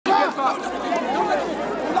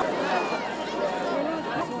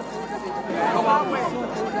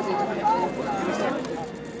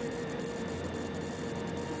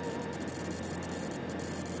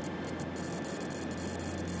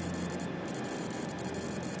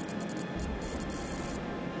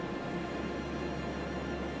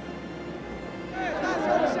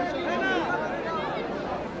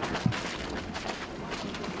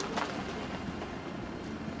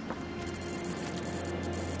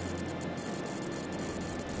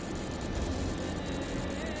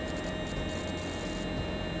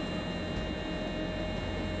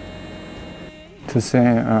to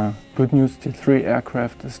say good news, the 3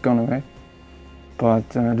 aircraft is gone away. But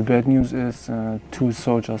the bad news is 2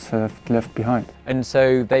 soldiers have left behind. And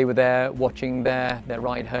so they were there watching their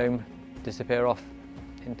ride home disappear off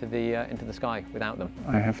into the sky without them.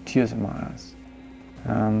 I have tears in my eyes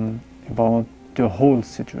about the whole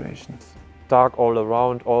situation. Dark all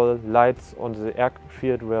around, all lights on the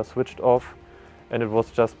airfield were switched off, and it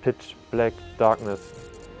was just pitch black darkness.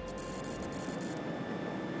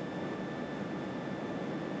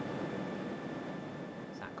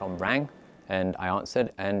 SATCOM rang and I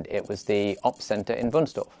answered, and it was the ops center in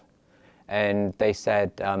Wunstorf. And they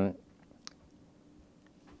said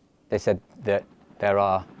that there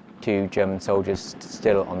are 2 German soldiers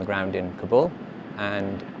still on the ground in Kabul,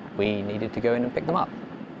 and we needed to go in and pick them up.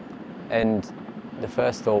 And the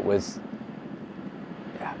first thought was,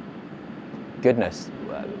 yeah, goodness,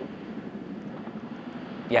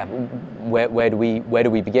 yeah, where do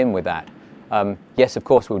we begin with that? Yes, of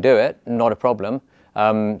course we'll do it, not a problem.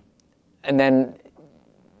 And then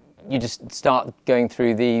you just start going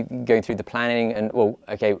through the planning and, well,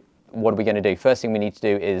 okay, what are we going to do? First thing we need to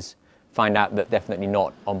do is find out that definitely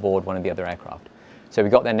not on board one of the other aircraft. So we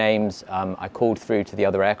got their names. I called through to the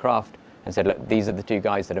other aircraft and said, look, these are the 2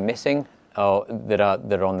 guys that are missing, or that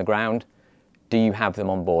are on the ground. Do you have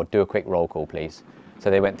them on board? Do a quick roll call, please.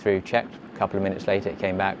 So they went through, checked. A couple of minutes later, it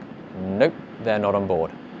came back. Nope, they're not on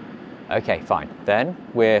board. Okay, fine. Then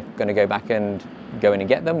we're going to go back and go in and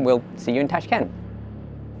get them. We'll see you in Tashkent.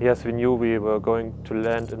 Yes, we knew we were going to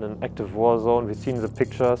land in an active war zone. We've seen the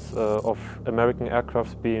pictures of American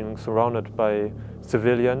aircrafts being surrounded by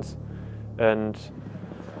civilians. And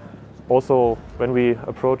also, when we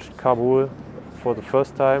approached Kabul for the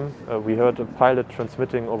first time, we heard a pilot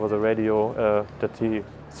transmitting over the radio that he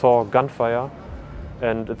saw gunfire.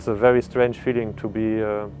 And it's a very strange feeling to be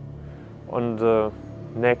on the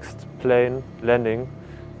next plane landing,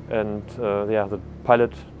 and yeah, the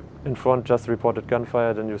pilot in front just reported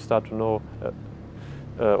gunfire. Then you start to know,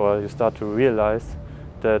 or you start to realize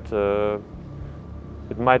that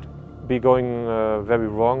it might be going very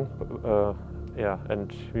wrong. Yeah,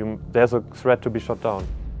 and there's a threat to be shot down.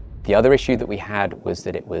 The other issue that we had was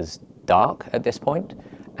that it was dark at this point,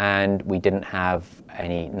 and we didn't have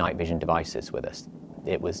any night vision devices with us.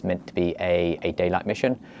 It was meant to be a daylight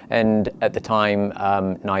mission, and at the time,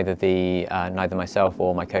 neither myself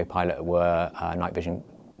or my co-pilot were night vision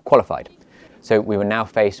qualified. So we were now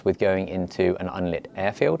faced with going into an unlit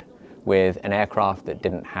airfield with an aircraft that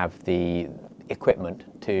didn't have the equipment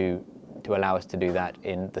to allow us to do that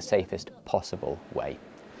in the safest possible way.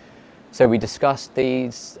 So we discussed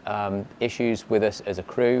these issues with us as a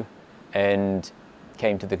crew and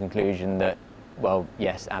came to the conclusion that, well,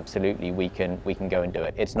 yes, absolutely, we can go and do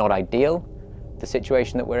it. It's not ideal, the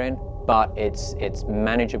situation that we're in, but it's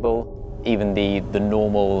manageable. Even the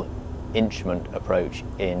normal inchment approach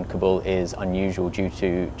in Kabul is unusual due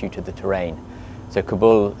to the terrain. So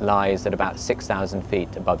Kabul lies at about 6,000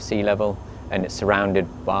 feet above sea level, and it's surrounded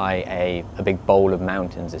by a big bowl of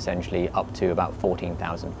mountains, essentially up to about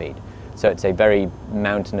 14,000 feet. So it's a very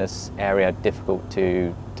mountainous area, difficult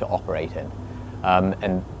to operate in.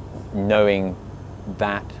 And knowing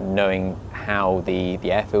that, knowing how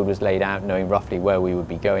the airfield was laid out, knowing roughly where we would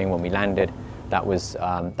be going when we landed, that was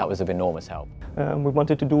of enormous help. We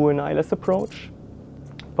wanted to do an ILS approach,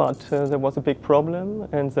 but there was a big problem,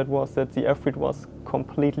 and that was that the airfield was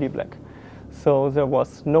completely black. So there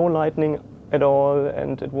was no lightning at all,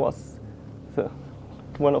 and it was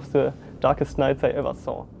one of the darkest nights I ever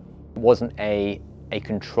saw. It wasn't a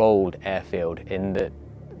controlled airfield in that,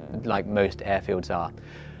 like most airfields are.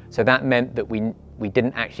 So that meant that we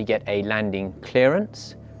didn't actually get a landing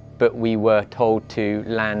clearance, but we were told to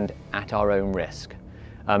land at our own risk.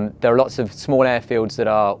 There are lots of small airfields that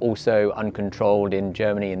are also uncontrolled in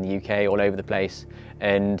Germany and the UK, all over the place,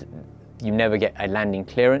 and you never get a landing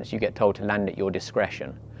clearance. You get told to land at your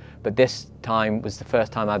discretion. But this time was the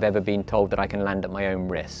first time I've ever been told that I can land at my own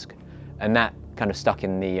risk, and that kind of stuck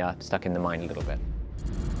in the mind a little bit.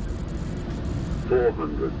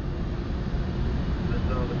 400.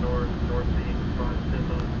 That's on the northeast front,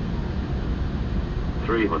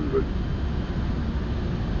 300.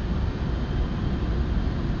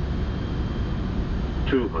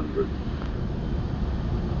 200.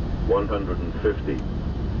 150.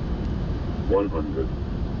 100.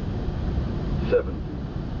 70.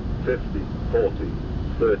 50. 40.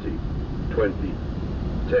 30. 20.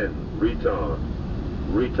 10. Retard.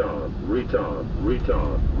 Retard. Retard.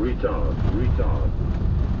 Retard. Retard. Retard.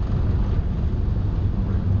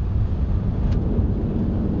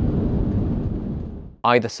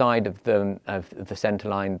 Either side of the centre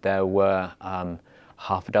line, there were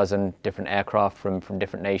half a dozen different aircraft from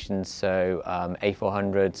different nations, so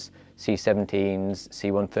A400s, C-17s,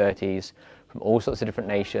 C-130s, from all sorts of different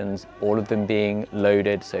nations, all of them being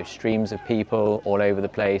loaded, so streams of people all over the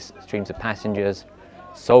place, streams of passengers,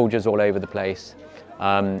 soldiers all over the place.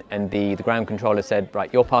 And the ground controller said,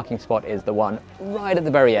 right, your parking spot is the one right at the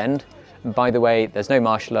very end. And by the way, there's no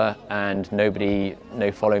marshaller and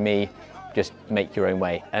no follow me, just make your own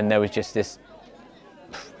way. And there was just this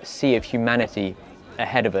sea of humanity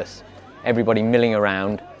ahead of us, everybody milling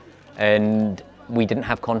around, and we didn't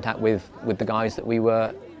have contact with the guys that we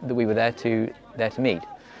were there to meet.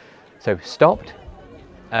 So stopped,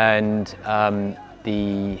 and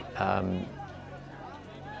the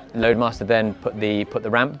loadmaster then put the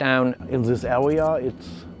ramp down. In this area, it's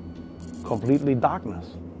completely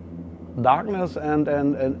darkness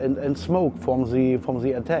and smoke from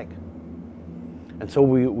the attack. And so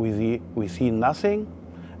we see nothing,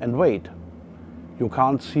 and wait, you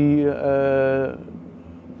can't see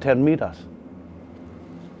 10 meters.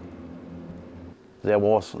 There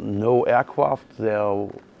was no aircraft, there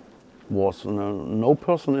was no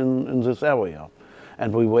person in this area.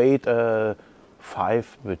 And we wait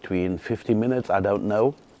between 50 minutes, I don't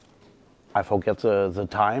know. I forget the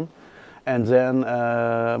time. And then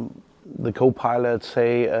the co-pilots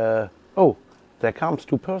say, oh, there comes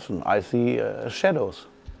two persons. I see shadows.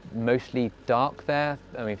 Mostly dark there.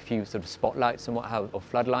 I mean, a few sort of spotlights and or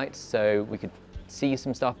floodlights, so we could see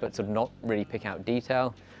some stuff, but sort of not really pick out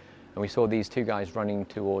detail. And we saw these two guys running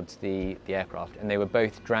towards the aircraft, and they were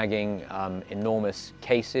both dragging enormous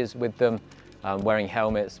cases with them, wearing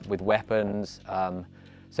helmets with weapons.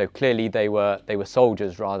 So clearly they were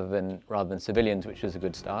soldiers rather than civilians, which was a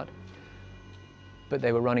good start. But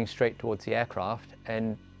they were running straight towards the aircraft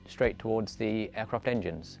and straight towards the aircraft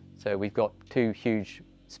engines. So we've got two huge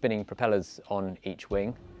spinning propellers on each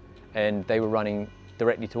wing, and they were running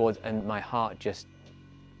directly towards, and my heart just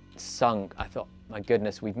sunk. I thought, my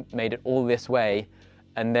goodness, we've made it all this way,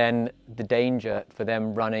 and then the danger for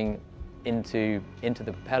them running into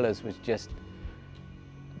the propellers was just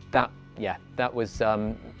that. Yeah, that was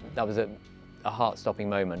a heart-stopping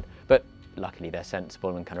moment. But luckily they're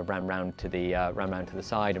sensible and kind of ran round to the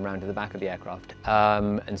side and round to the back of the aircraft,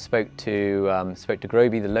 and spoke to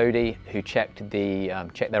Groby, the loadie, who checked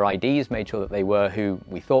their IDs, made sure that they were who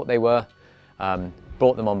we thought they were,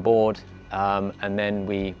 brought them on board, and then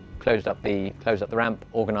we closed up the ramp,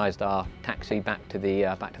 organised our taxi back to the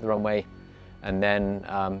runway, and then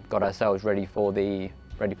got ourselves ready for the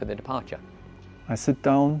departure. I sit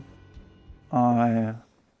down, I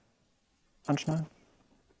anschnallen.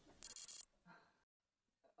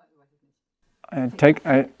 I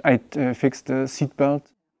fix the seatbelt,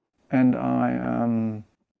 and I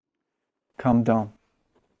come down.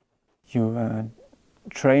 You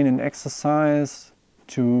train and exercise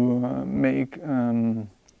to manage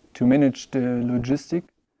the logistic,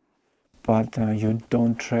 but you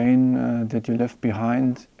don't train that you left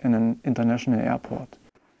behind in an international airport.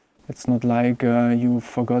 It's not like you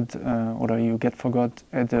forgot or you get forgot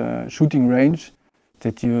at a shooting range,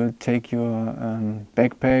 that you take your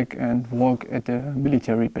backpack and walk at the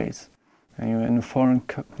military base. And you're in a foreign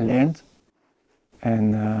land,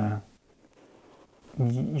 and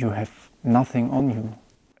you have nothing on you,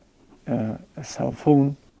 a cell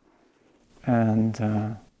phone, and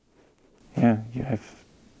yeah, you have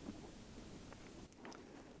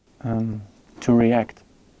to react.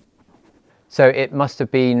 So it must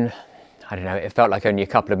have been, I don't know, it felt like only a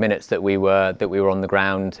couple of minutes that we were on the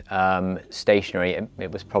ground, stationary.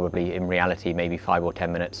 It was probably in reality maybe 5 or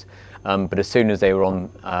 10 minutes. But as soon as they were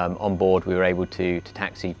on board, we were able to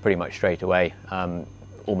taxi pretty much straight away,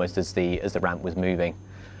 almost as the ramp was moving,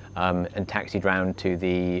 and taxied round to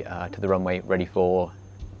the runway ready for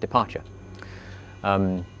departure.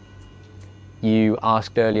 You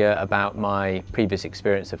asked earlier about my previous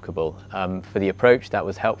experience of Kabul. For the approach, that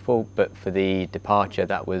was helpful, but for the departure,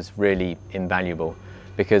 that was really invaluable,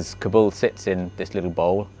 because Kabul sits in this little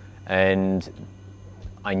bowl, and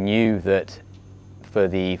I knew that for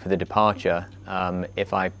the departure,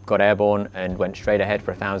 if I got airborne and went straight ahead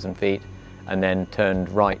for 1,000 feet and then turned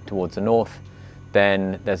right towards the north,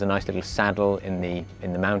 then there's a nice little saddle in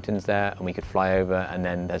the mountains there, and we could fly over, and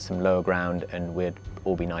then there's some lower ground, and we'd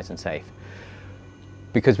all be nice and safe.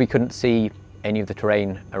 Because we couldn't see any of the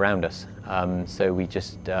terrain around us, so we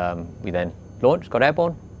then launched, got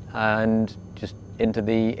airborne, and just into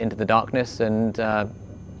the darkness, and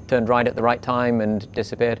turned right at the right time and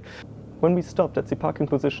disappeared. When we stopped at the parking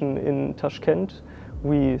position in Tashkent,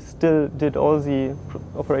 we still did all the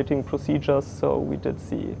operating procedures, so we did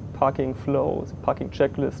the parking flow, the parking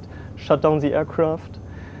checklist, shut down the aircraft,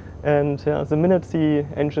 And the minute the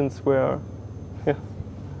engines were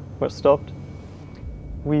stopped,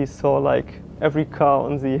 we saw like every car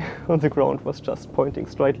on the on the ground was just pointing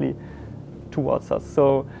straightly towards us.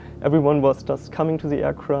 So everyone was just coming to the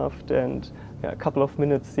aircraft, and a couple of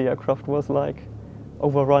minutes the aircraft was like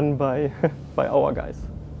overrun by by our guys.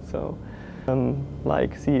 So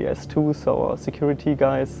like the S2, so our security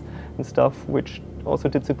guys and stuff, which also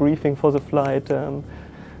did the briefing for the flight,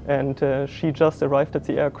 and she just arrived at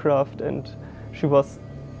the aircraft, and she was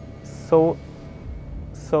so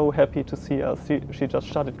happy to see us. She just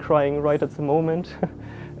started crying right at the moment.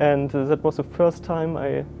 And that was the first time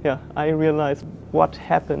I realized what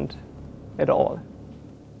happened at all.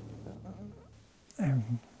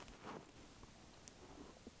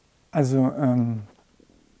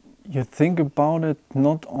 You think about it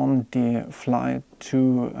not on the flight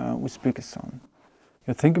to Uzbekistan.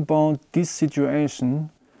 You think about this situation,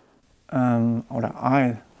 or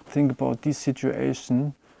I think about this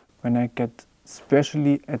situation when I get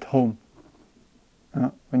especially at home.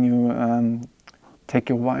 When you take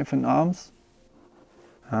your wife in arms,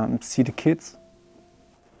 see the kids,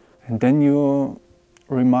 and then you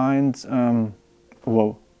remind,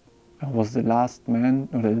 whoa, I was the last man,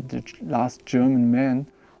 or the last German man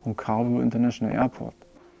on Kabul International Airport.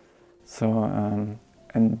 So,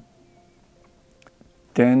 and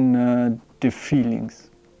then the feelings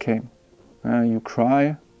came. You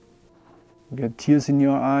cry, you get tears in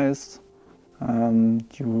your eyes,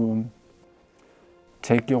 you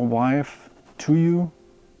take your wife to you,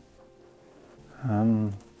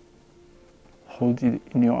 hold it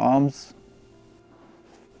in your arms.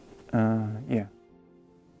 Yeah.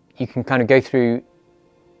 You can kind of go through.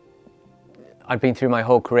 I've been through my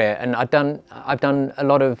whole career, and I've done a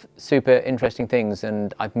lot of super interesting things,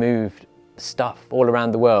 and I've moved stuff all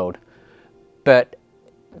around the world. But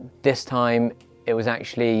this time, it was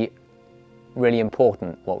actually really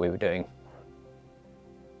important what we were doing.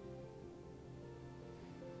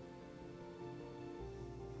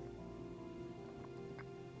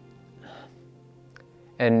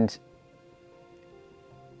 And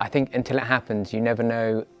I think until it happens, you never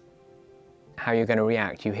know how you're going to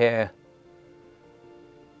react. You hear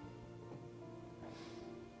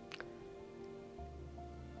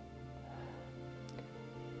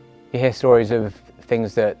stories of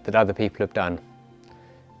things that other people have done,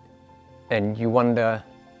 and you wonder,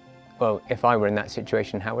 well, if I were in that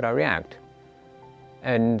situation, how would I react?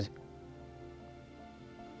 And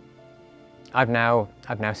I've now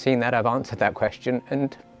seen that, I've answered that question,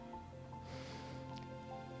 and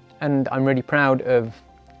I'm really proud of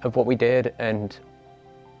what we did, and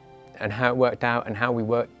how it worked out, and how we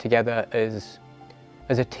worked together as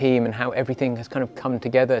a team, and how everything has kind of come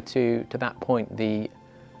together to that point. The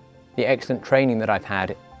excellent training that I've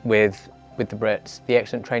had with the Brits, the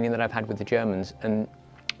excellent training that I've had with the Germans, and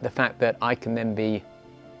the fact that I can then be,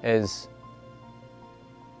 as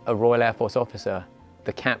a Royal Air Force officer,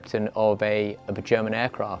 the captain of a German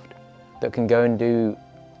aircraft that can go and do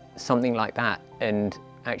something like that and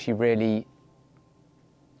actually really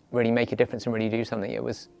make a difference and really do something. It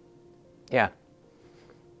was, yeah,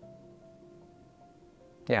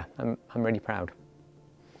 I'm really proud.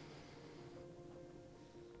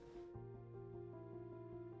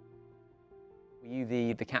 Were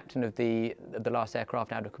you the captain of the last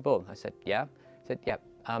aircraft out of Kabul? I said, yeah. I said, yeah.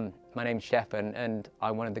 My name's Stephan, and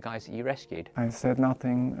I'm one of the guys that you rescued. I said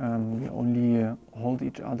nothing. We only hold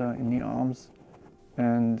each other in the arms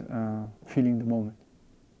and feeling the moment.